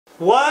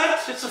What?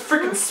 It's a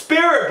freaking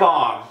spirit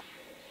bomb.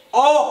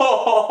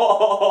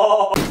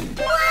 Oh!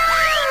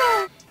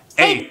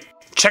 Hey,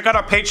 check out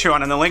our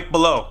Patreon in the link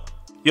below.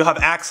 You'll have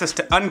access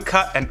to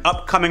uncut and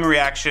upcoming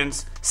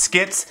reactions,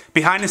 skits,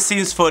 behind the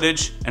scenes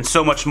footage, and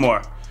so much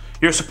more.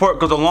 Your support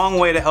goes a long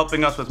way to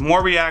helping us with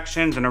more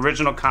reactions and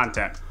original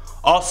content.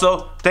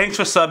 Also, thanks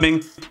for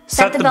subbing.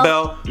 Set the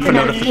bell for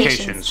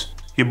notifications.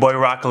 Your boy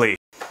RockLee.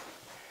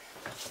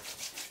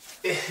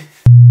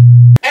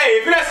 Hey,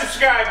 if you're not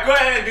subscribed, go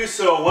ahead and do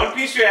so. One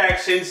Piece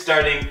reaction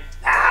starting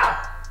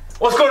now.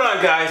 What's going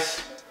on,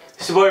 guys?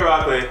 It's your boy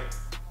RockLee.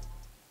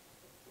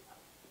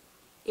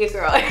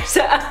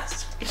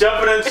 YaGirlErza.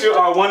 Jumping into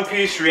our One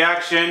Piece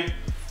reaction.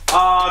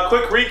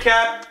 Quick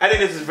recap. I think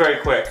this is very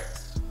quick.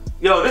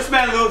 Yo, this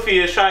man Luffy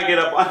is trying to get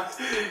up on.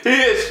 He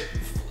is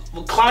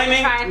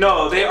climbing.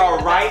 No, they are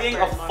riding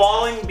a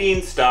falling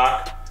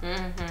beanstalk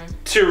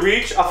to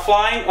reach a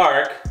flying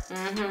arc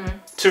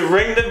to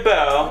ring the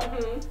bell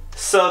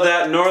so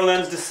that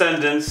Norland's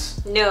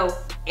descendants. No,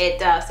 it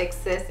does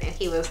exist, and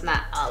he was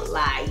not a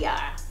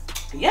liar.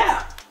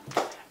 Yeah.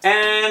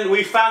 And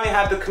we finally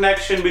have the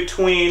connection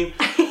between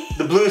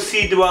the Blue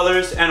Sea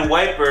Dwellers and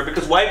Wiper,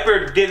 because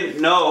Wiper didn't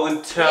know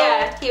until...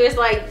 Yeah, he was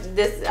like,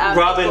 this,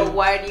 Robin... people,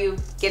 why are you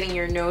getting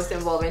your nose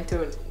involved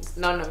into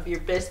none of your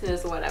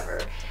business,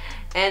 whatever.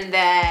 And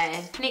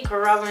then Nico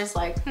Robin is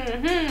like,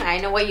 I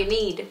know what you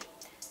need.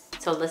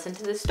 So listen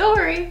to the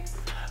story.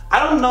 I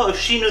don't know if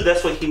she knew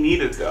that's what he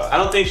needed, though. I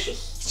don't think she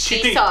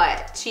saw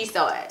it. She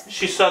saw it.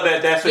 She saw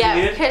that that's what he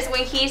needed? Yeah, because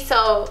when he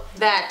saw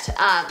that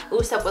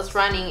Usopp was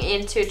running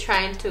into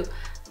trying to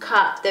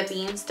cut the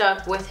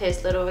beanstalk with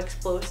his little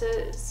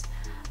explosives,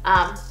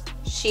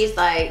 she's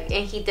like,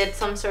 and he did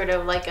some sort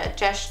of like a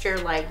gesture,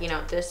 like, you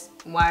know, this,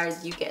 why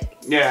you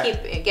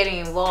keep getting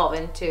involved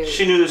into...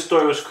 She knew the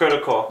story was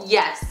critical.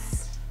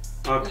 Yes.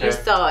 Okay. You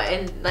saw it,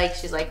 and like,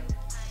 she's like,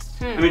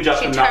 Let me jump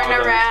she turned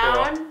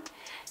around.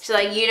 She's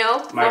like, you know,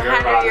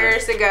 400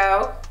 years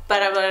ago,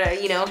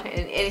 but you know,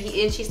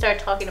 and she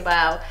started talking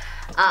about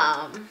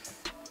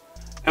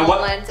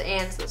Nolan's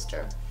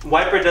ancestor.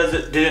 Wiper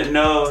didn't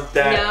know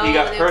that he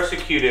got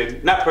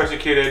persecuted, not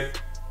persecuted,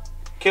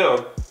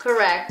 killed.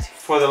 Correct.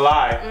 For the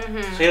lie. So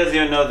he doesn't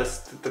even know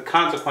the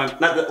consequence.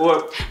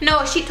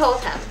 No, she told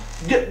him.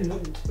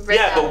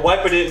 Yeah, but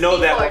Wiper didn't know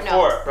that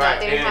before, right?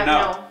 No, they didn't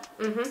know.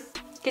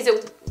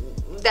 Because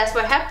that's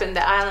what happened.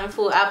 The island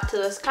flew up to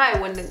the sky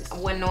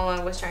when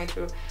Nolan was trying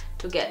to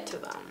get to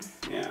them.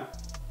 Yeah.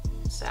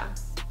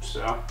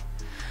 So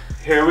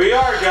here we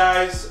are,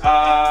 guys.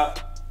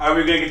 Are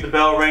we gonna get the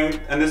bell ring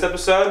in this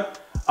episode?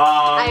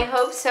 I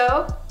hope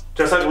so.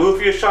 Just like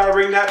Luffy is trying to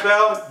ring that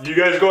bell, you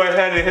guys go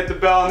ahead and hit the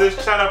bell on this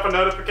channel for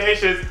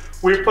notifications.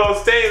 We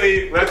post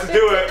daily. Let's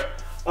do it.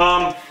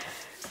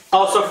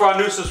 Also, for our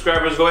new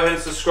subscribers, go ahead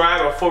and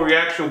subscribe. Our full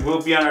reaction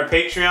will be on our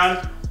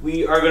Patreon.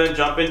 We are going to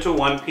jump into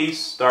One Piece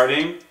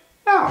starting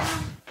now.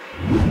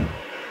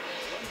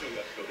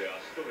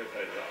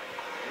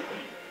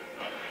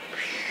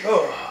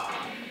 Oh.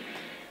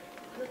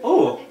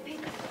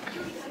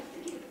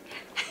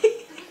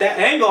 That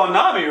angle on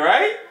Nami,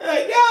 right?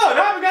 Like, yo,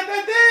 Nami got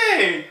that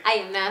thing. I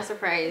am not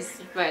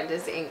surprised by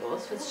this angle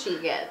that she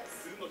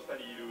gets.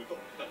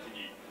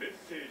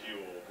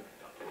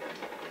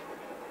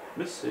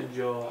 Message.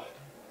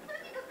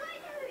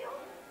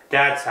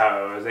 That's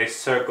how it was. They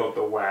circled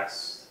the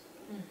west.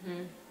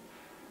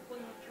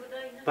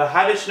 But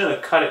how did she know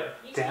to cut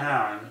it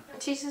down?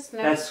 She just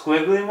knows. That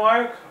squiggly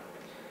mark?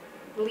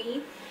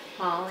 Leaf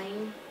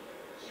falling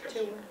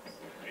to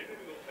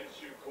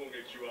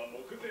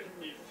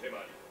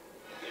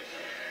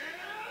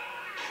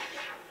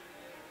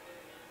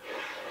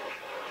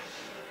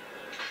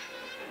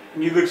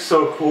You look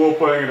so cool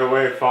putting it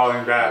away,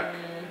 falling back.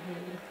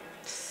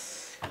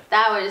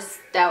 That was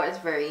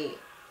very...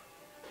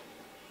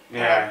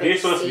 Yeah,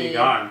 he's supposed to be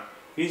gone.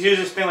 He's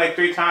used this thing like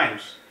 3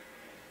 times.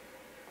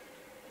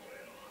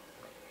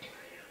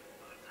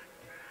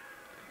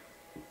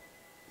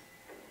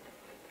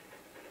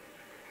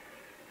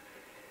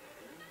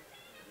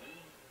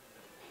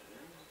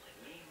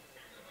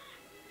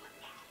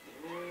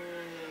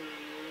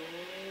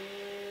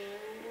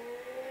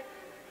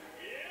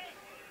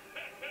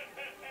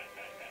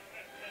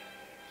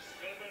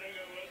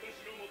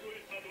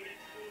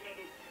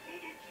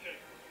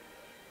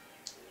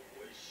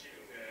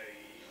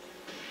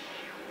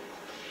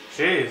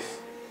 Jeez.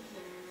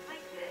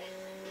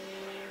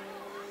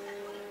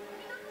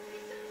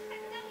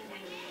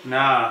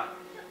 Nah.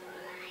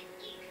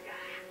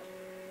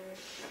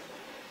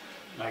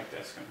 Like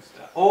that's gonna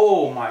stop.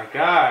 Oh my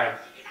god.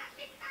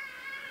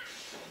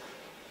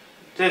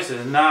 This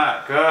is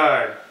not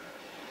good.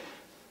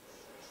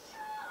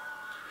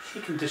 She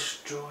can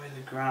destroy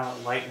the ground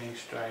with lightning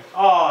strike.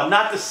 Oh,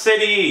 not the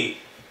city.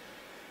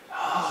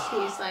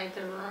 She's like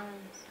the runs.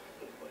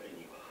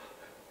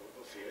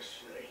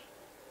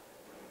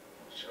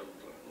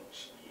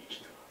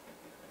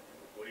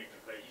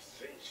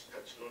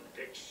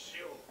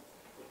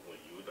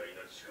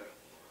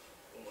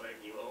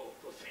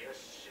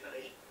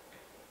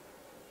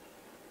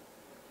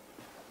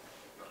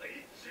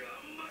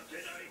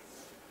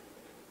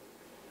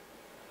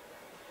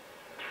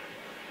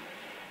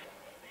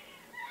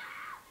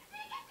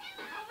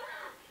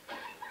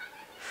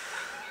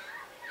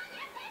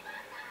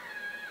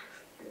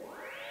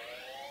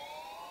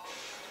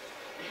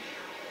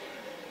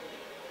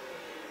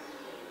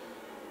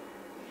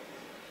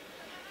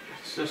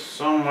 It's just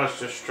so much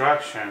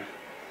destruction.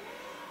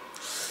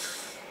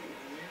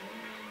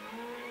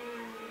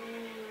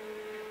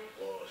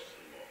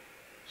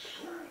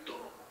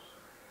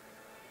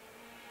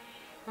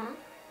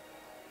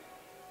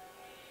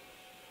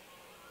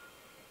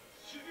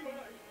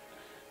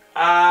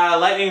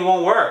 Lightning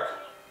won't work.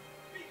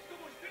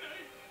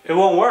 It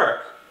won't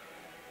work.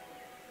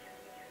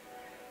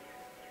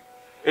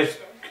 It's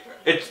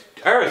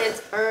Earth.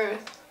 It's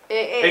Earth.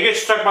 It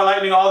gets struck by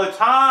lightning all the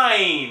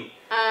time.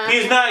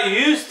 He's not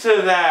used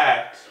to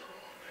that.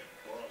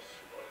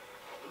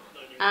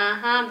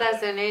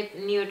 That's a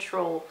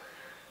neutral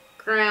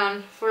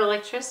ground for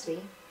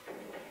electricity.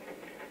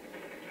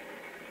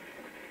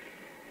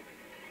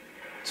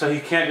 So he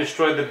can't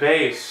destroy the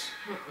base.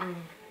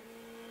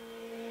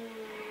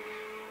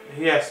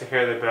 He has to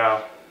hear the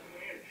bell.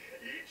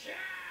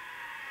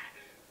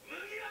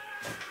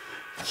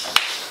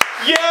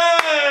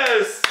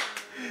 Yes!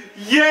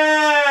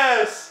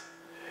 Yes!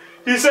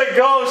 He said,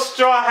 "Go,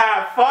 Straw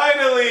Hat,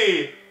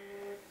 finally!"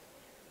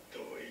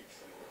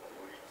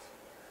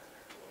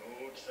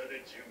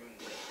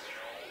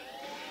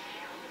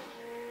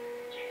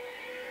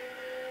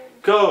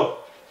 Go!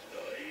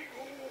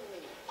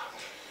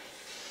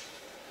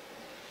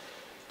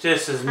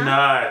 This is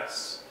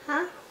nuts.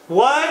 Huh?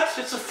 What?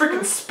 It's a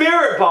freaking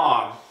spirit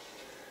bomb!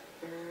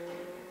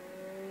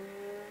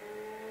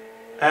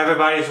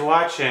 Everybody's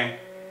watching.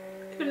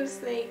 Even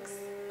snakes.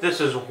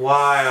 This is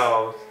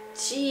wild.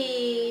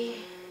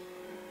 Gee.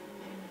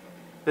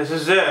 This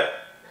is it.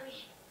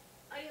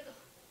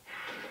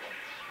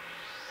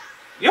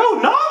 Yo,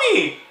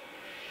 Nami!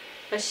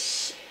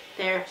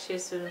 There,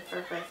 she's doing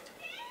perfect.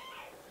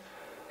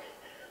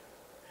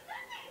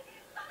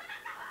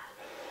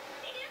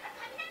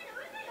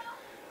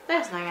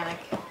 That's not gonna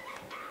kill.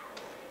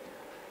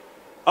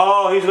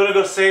 Oh, he's gonna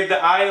go save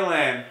the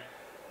island.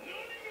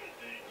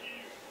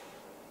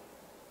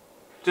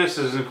 This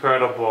is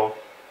incredible.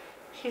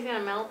 He's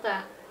gonna melt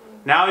that.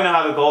 Now we know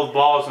how the gold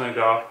ball is gonna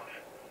go.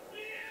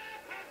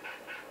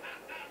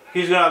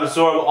 He's gonna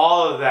absorb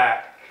all of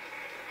that.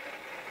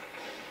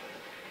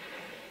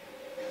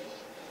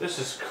 This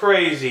is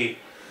crazy.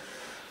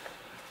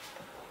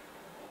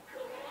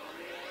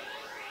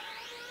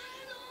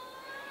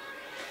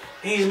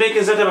 He's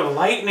making some type of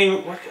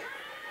lightning.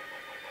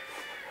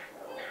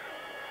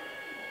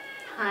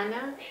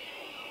 Hana?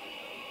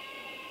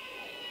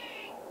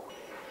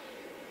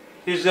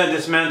 He's gonna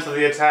dismantle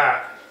the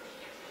attack.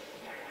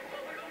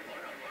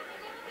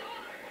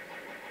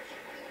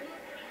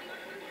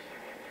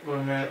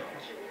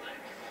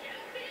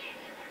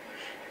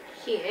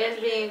 He is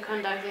being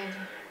conducted.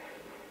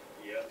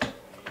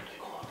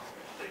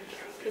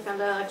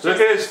 Look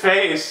at his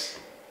face.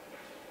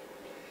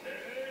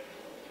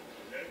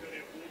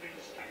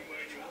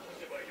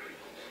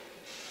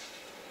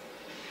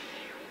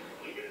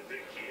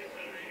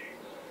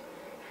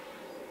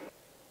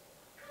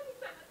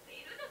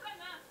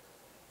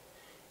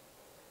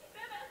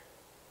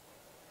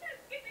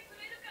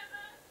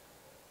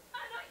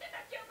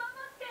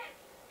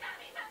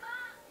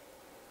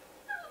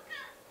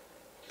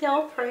 They're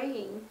all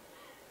praying.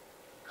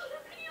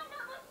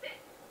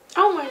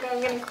 Oh my god,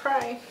 I'm gonna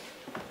cry.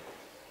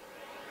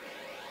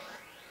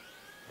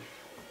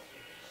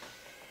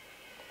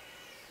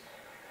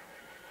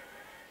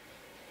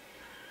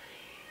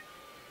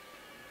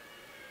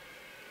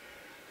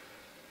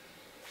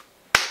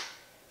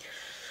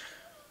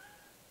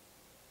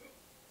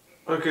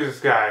 Look at this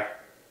guy.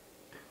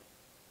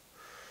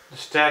 The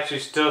statue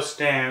still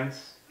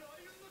stands.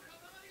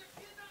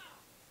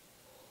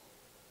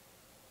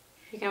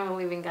 You can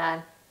believe in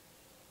God.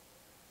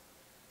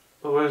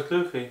 But where's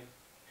Luffy?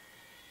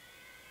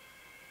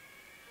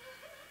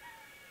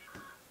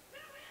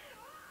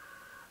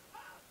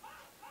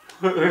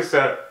 Who's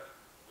that?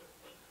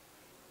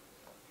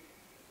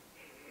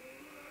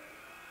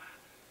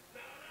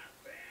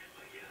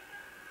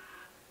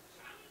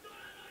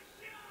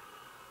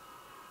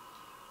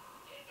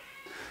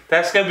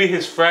 That's gonna be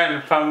his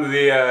friend from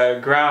the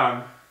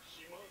ground.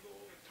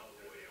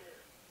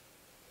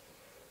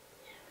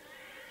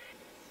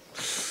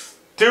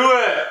 Do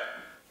it!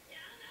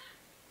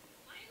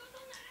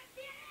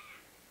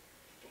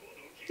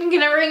 I'm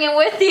gonna bring it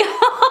with you.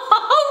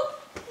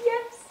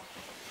 Yes.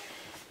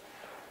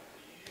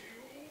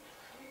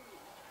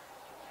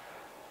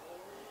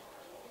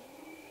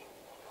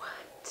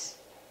 What?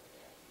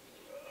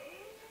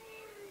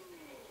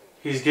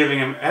 He's giving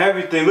him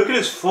everything. Look at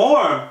his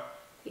form.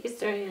 He's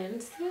turning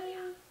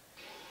insane.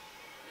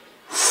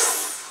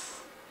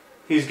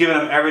 He's giving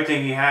him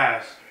everything he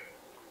has.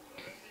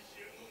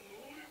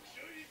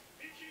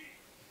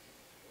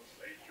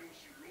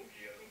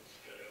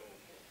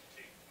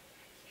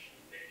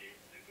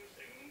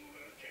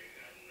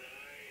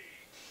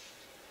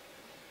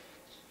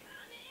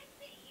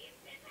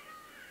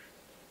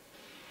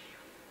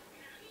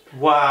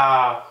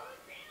 Wow.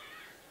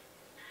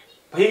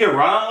 He can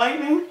run on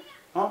lightning?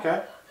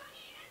 Okay.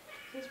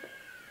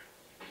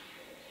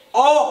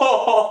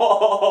 Oh!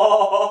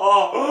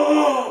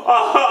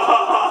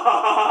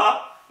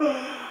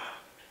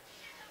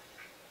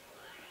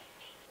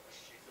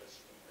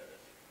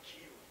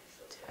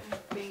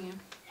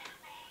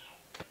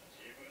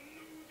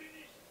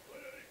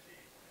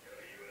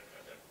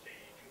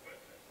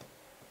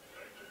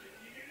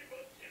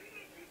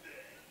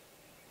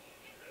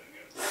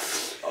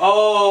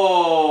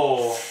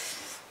 Oh.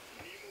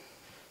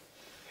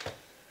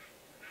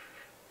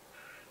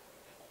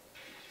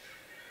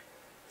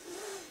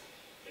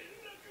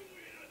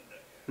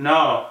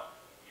 No.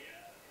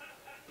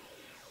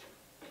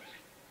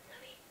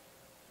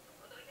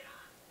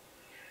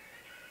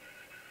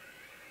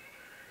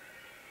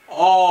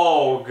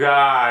 Oh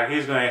God,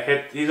 he's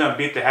gonna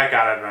beat the heck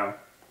out of him.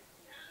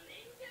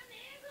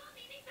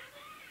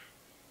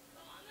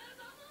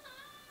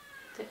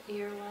 The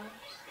earwax.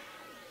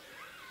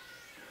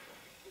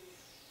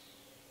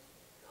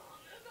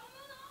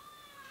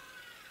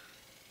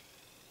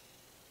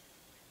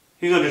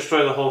 He's gonna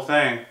destroy the whole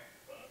thing.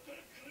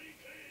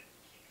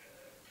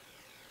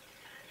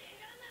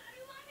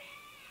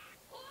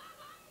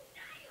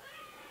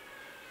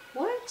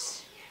 What?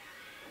 It's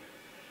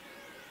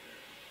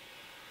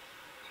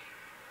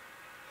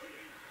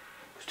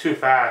too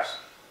fast.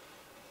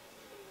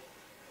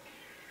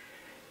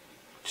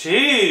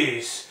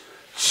 Jeez.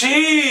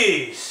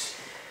 Jeez.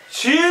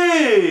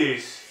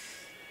 Jeez.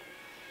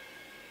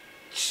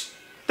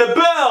 The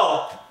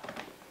bell.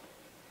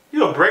 You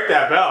gonna break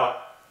that bell.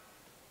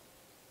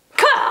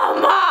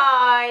 Come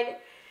on.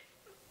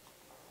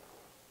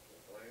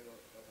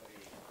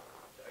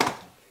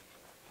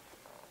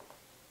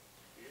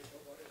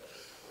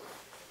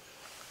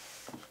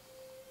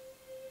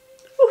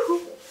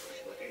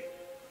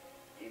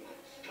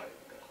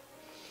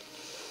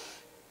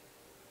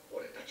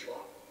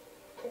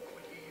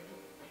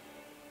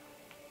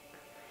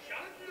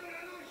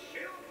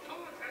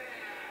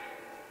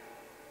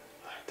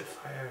 The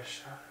fire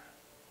shot.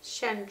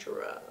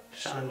 Chandra.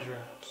 Chandra.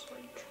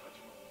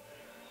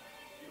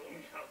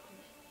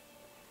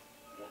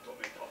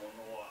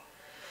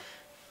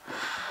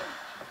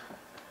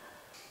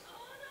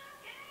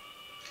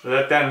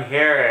 Let them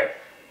hear it.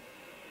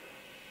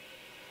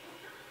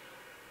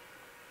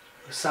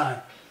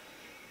 Son.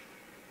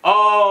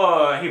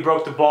 Oh, he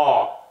broke the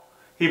ball.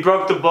 He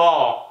broke the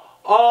ball.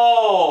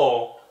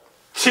 Oh,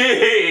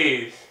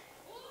 jeez.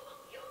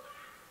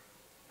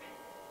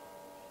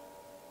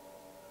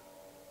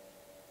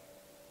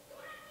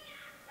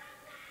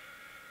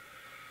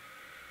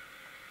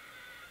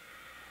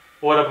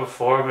 What a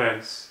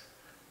performance.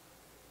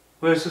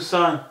 Where's the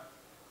sun?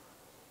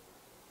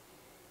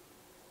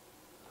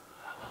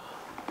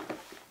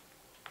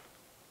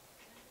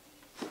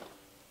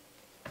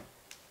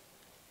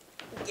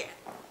 Yeah.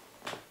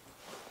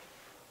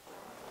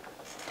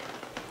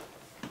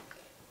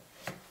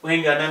 We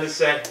ain't got nothing to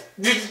say.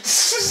 There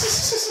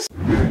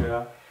we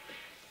go.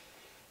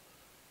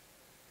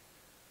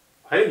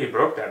 I think he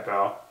broke that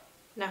bell.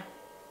 No.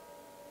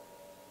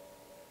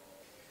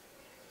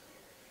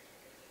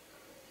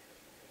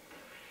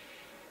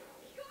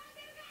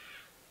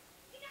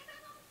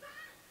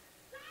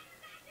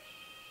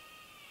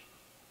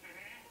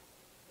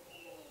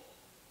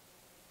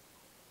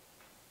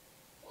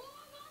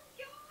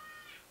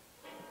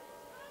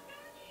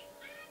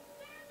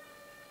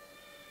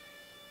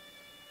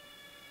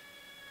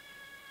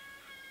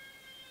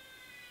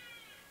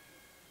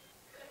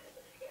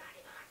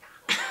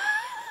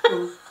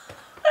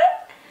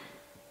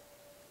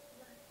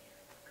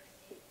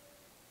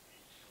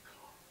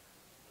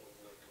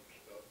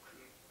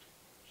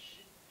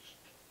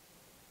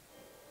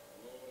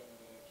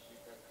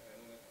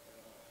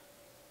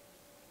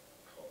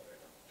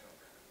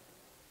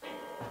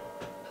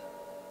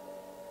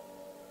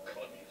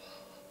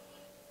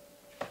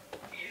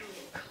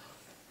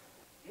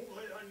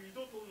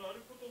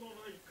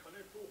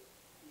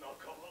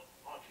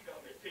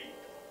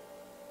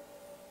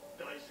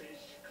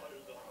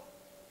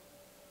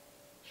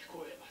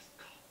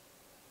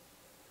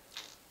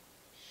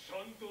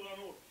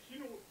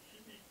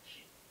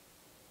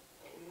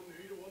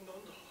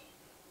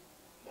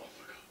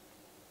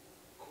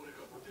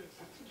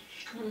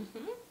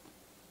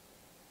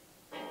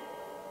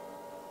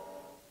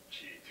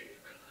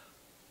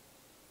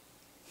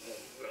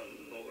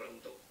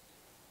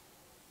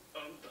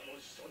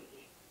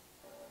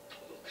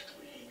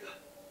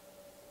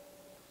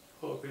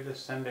 Hope your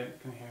descendant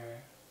can hear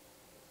it.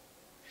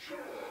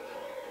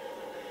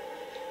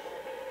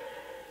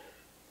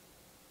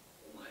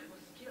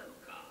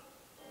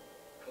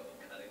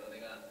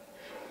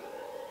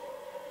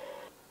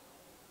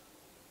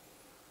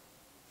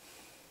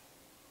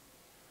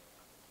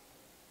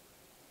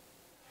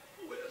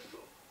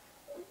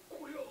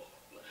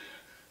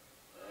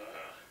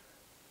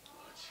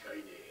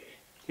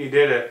 He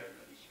did it.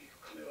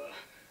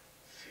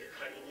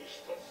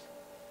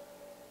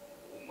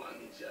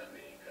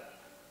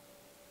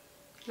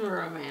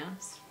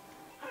 Romance.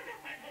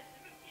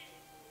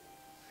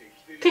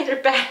 Peter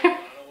Bear.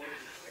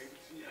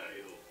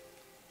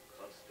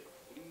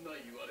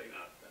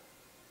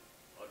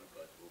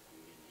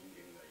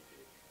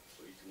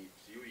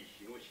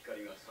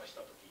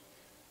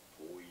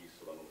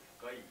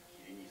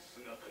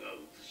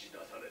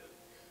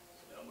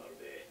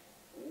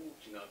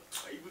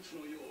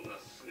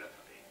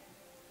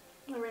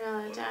 We're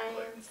not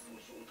giants.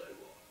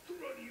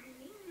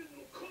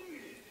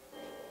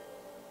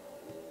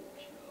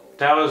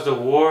 That was the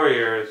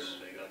warriors.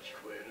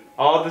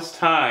 All this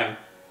time.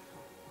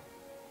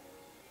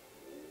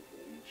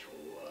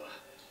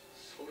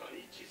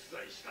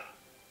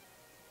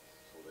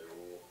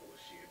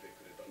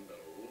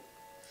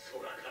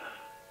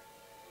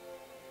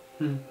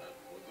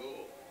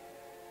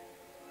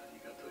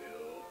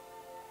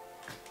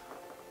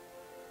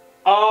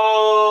 Oh,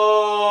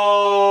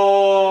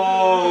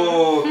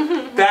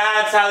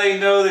 that's how they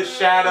know the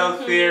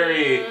shadow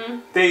theory.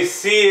 They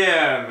see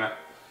him.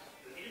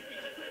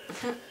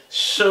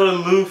 Show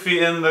Luffy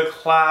in the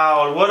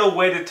cloud. What a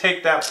way to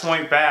take that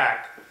point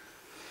back.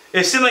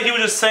 It seemed like he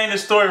was just saying the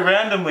story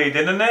randomly,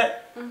 didn't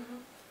it? Do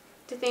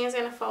you think it's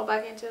gonna fall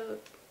back into?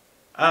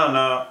 I don't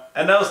know.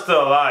 And they're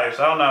still alive,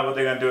 so I don't know what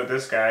they're gonna do with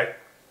this guy.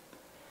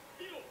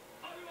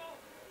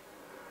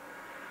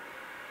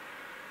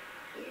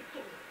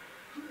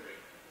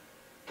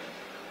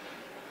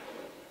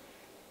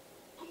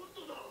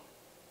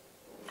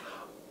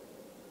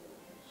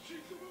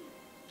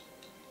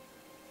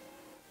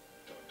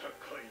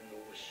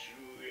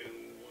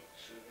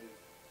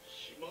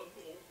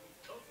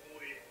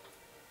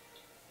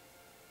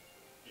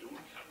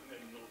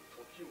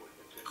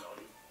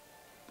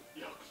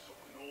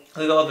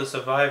 Look at all the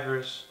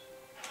survivors.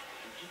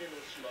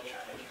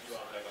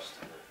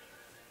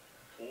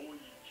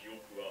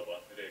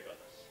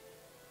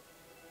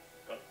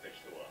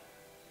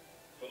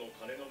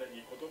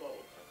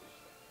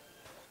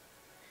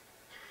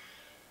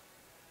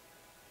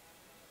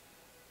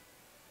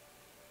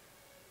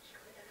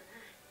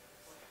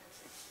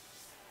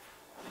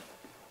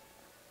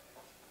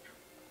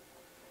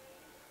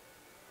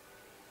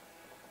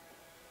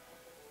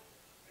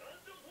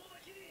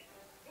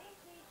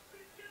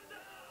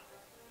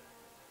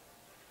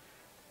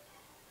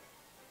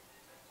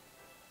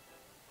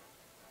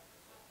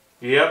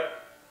 Yep.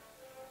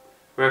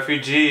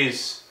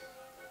 Refugees.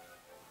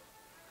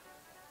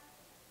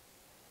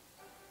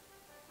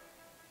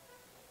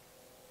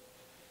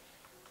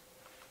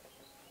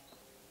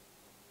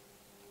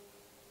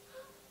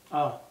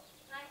 Oh.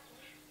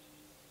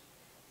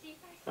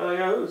 Oh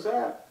yeah, who's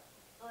that?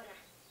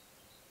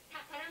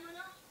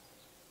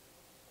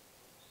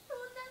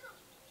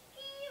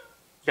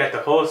 Got the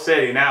whole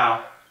city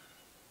now.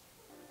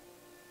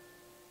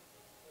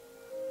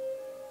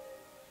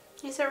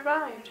 He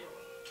survived.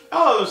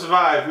 All of them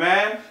survived,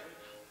 man.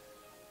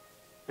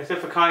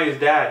 Except for Connie's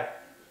dad.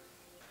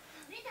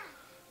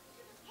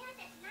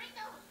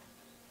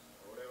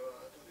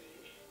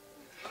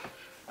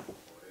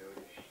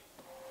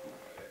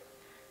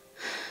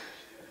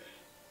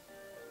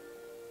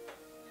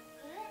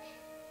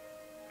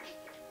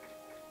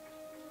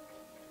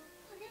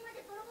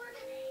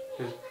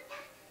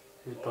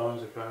 His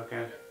bones are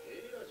broken.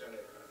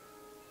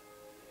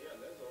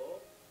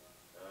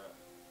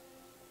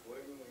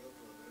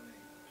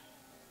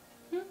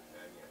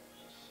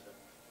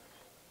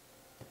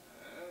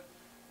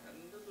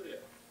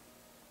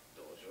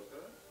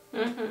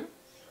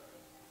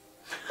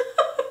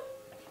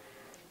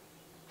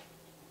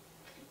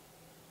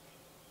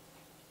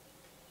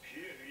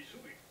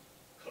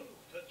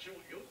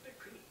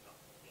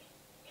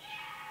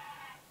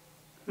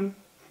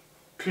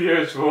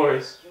 Pierre's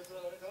voice.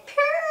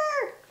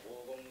 Pierre!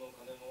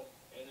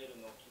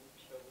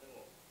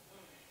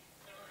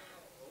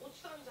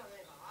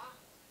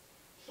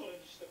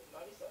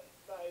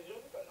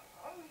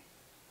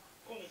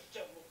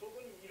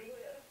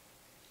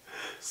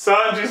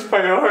 Sanji's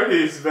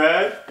priorities,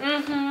 man.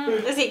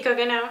 Is he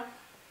cooking now?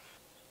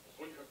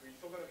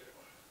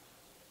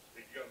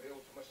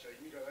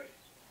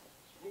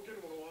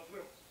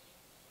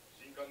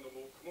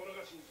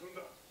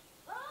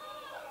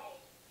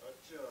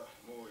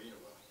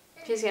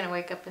 He's gonna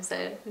wake up and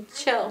say,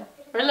 chill,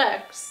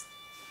 relax.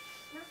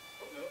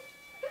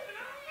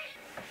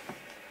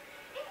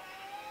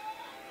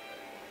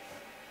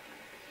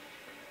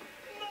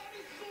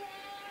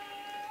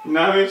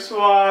 Nami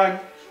Swan.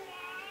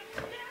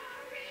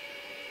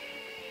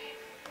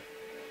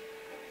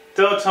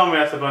 Don't tell me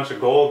that's a bunch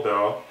of gold,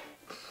 though.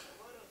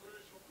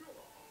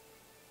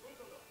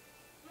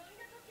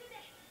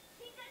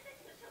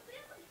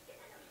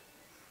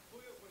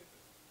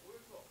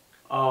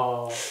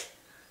 Oh.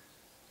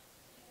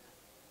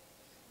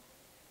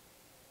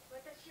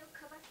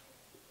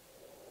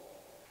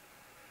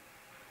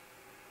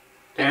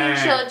 I think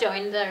she'll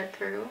join their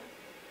crew.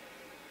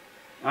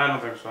 I don't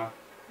think so.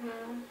 No.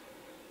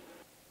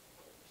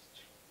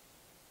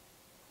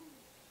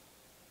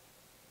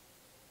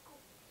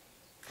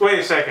 Wait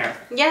a second.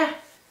 Yeah.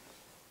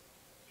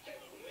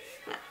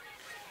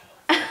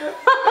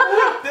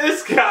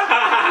 This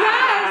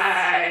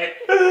guy!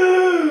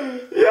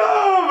 Yes.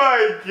 Oh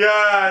my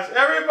gosh!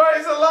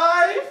 Everybody's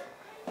alive?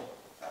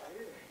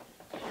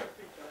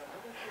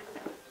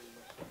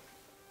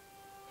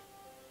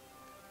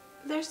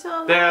 They're still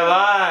alive. They're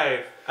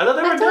alive. I thought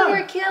they were I thought done.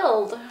 they were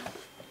killed.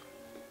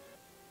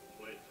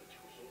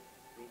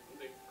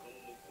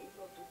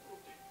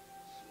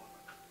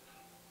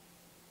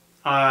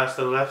 That's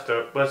the left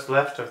of what's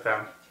left of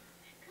them.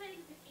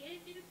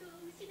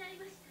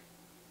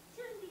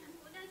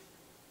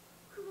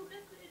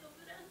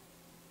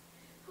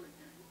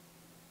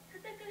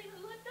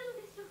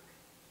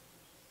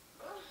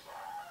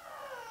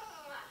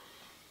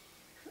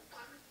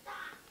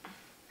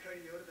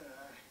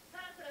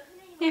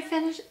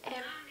 finish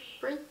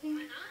everything?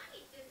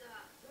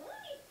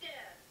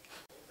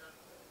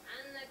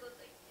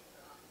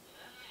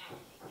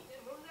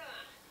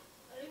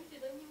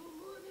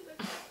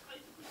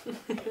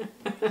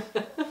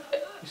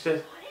 He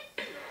said,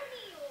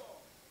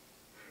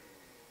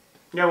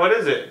 yeah, what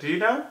is it? Do you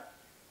know?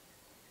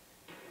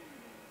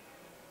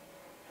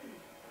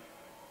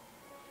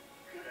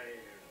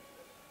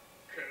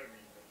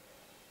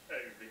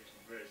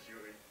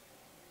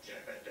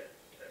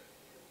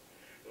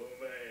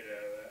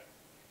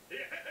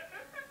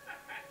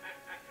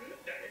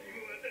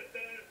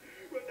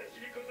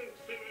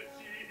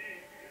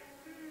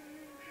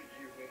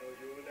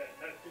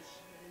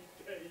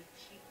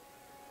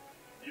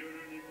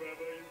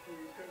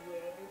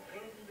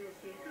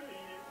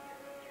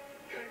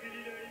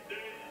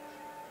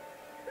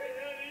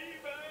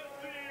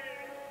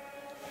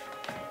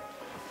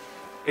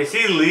 Is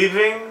he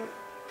leaving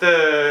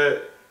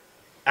the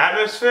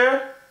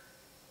atmosphere?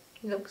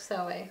 Looks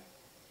that way.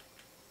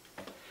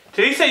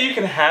 Did he say you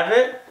can have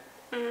it?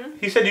 Mm-hmm.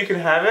 He said you can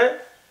have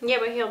it? Yeah,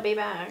 but he'll be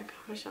back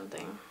or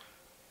something.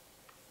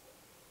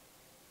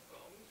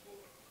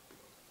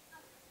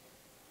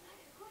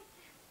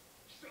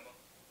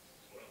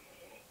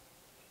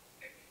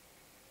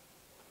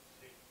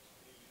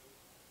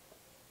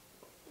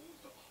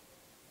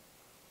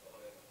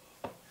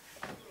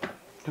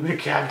 To be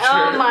captured.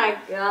 Oh my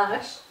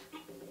gosh.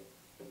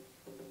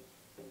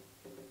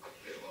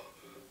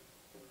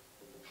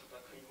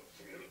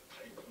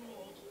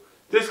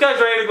 This guy's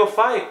ready to go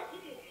fight.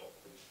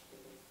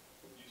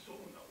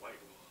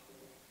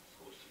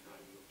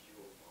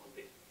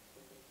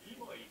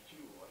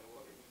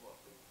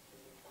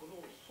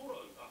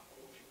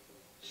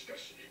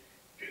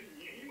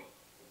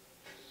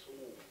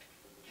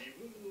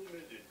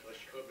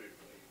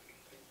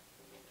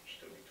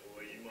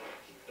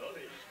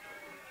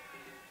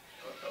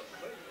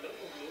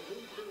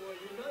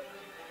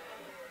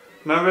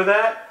 Remember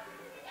that?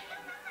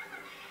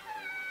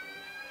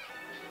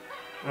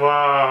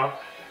 Wow.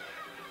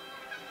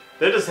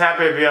 They're just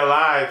happy to be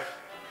alive.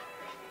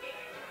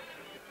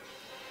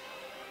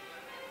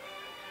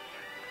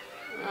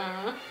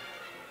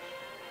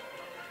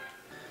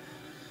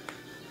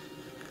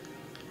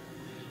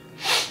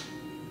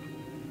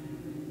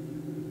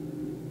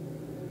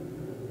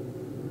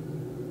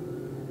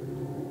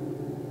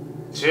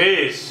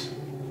 Jeez.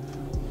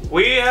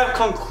 We have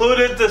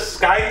concluded the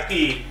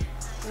Skype.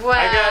 Wow,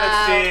 I gotta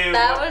see.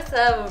 That was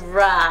a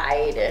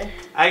ride.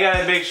 I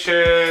gotta make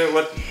sure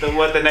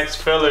what the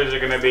next fillers are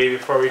gonna be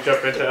before we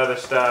jump into other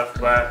stuff.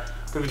 But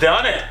we've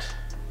done it.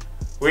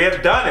 We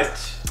have done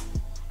it.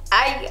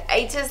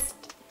 I just,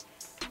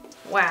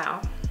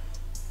 wow.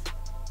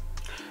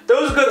 It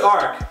was a good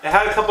arc. It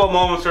had a couple of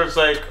moments where it's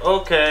like,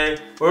 okay,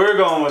 where we're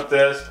going with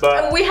this,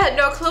 but we had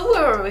no clue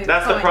where we were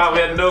that's the problem.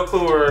 We had no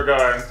clue where we were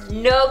going.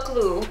 No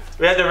clue.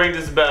 We had to ring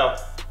this bell.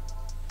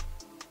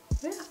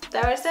 Yeah,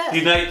 that was it.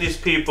 Unite these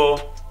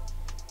people.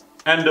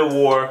 End the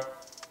war.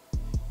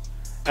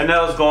 And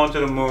now it's going to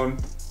the moon.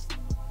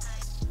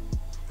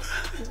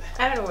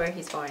 I don't know where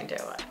he's going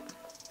to.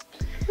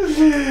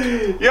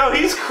 Yo,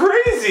 he's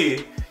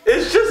crazy.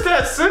 It's just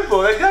that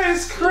simple. That guy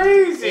is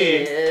crazy.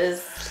 It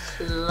is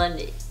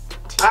splendid.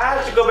 I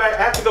have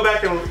to go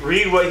back and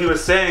read what he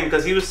was saying,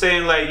 because he was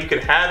saying like you can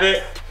have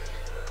it.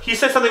 He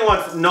said something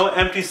once, no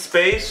empty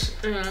space.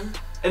 Mm-hmm.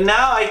 And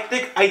now I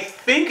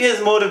think his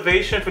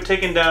motivation for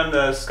taking down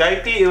the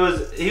Skype, he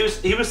was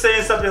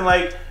saying something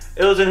like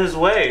it was in his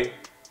way.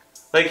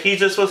 Like he's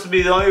just supposed to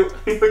be the only.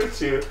 Look at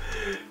you.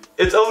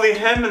 It's only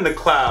him in the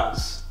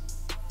clouds.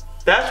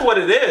 That's what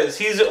it is.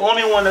 He's the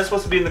only one that's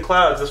supposed to be in the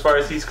clouds as far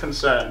as he's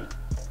concerned.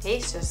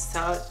 He's just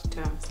so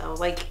to himself,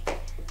 like.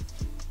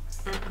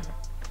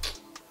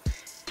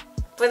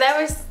 But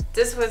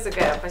this was a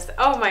good episode.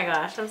 Oh my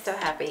gosh, I'm so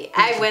happy.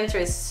 I went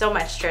through so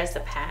much stress the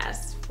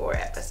past 4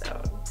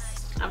 episodes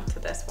up to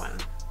this one.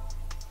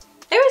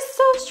 It was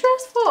so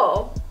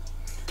stressful.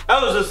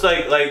 I was just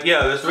like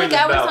yeah, let's ring this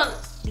bell. I was on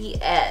the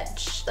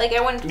edge. Like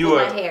I wanted to pull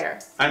my hair.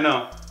 I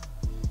know.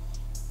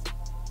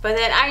 But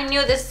then I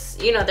knew this,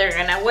 they're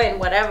gonna win,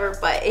 whatever.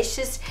 But it's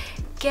just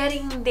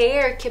getting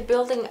there, keep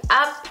building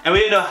up. And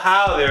we didn't know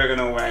how they were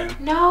gonna win.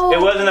 No. It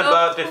wasn't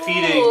about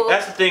defeating.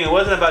 That's the thing. It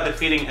wasn't about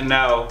defeating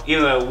Enel,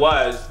 even though it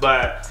was.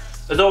 But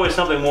there's always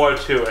something more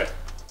to it.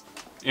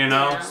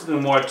 Yeah.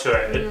 Something more to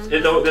it. Mm-hmm.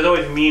 There's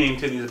always meaning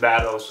to these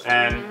battles,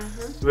 and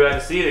we're going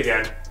to see it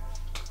again.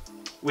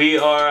 We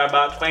are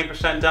about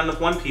 20% done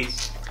with One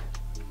Piece.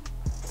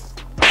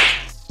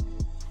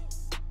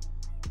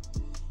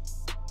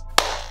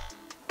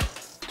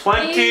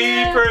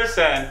 Yeah.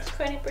 20%.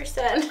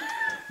 20%.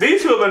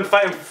 These two have been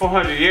fighting for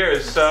 400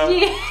 years, so.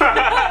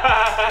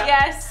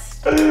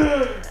 Yes. We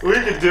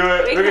can do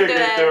it. We're gonna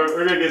get through it.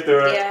 We're gonna get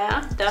through it.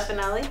 Yeah,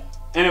 definitely.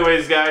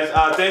 Anyways, guys,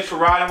 thanks for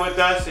riding with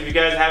us. If you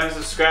guys haven't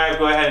subscribed,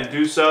 go ahead and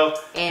do so.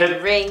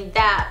 And ring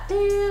that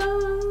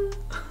bell.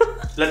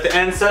 Let the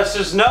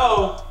ancestors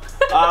know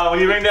when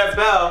you ring that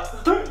bell,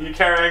 you're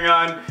carrying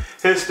on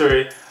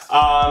history.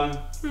 I'm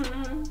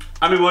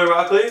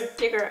YaBoyRockLee.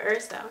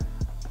 YaGirlErza.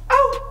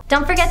 Oh.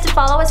 Don't forget to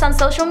follow us on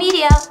social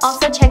media.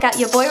 Also check out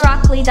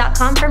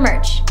YaBoyRockLee.com for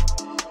merch.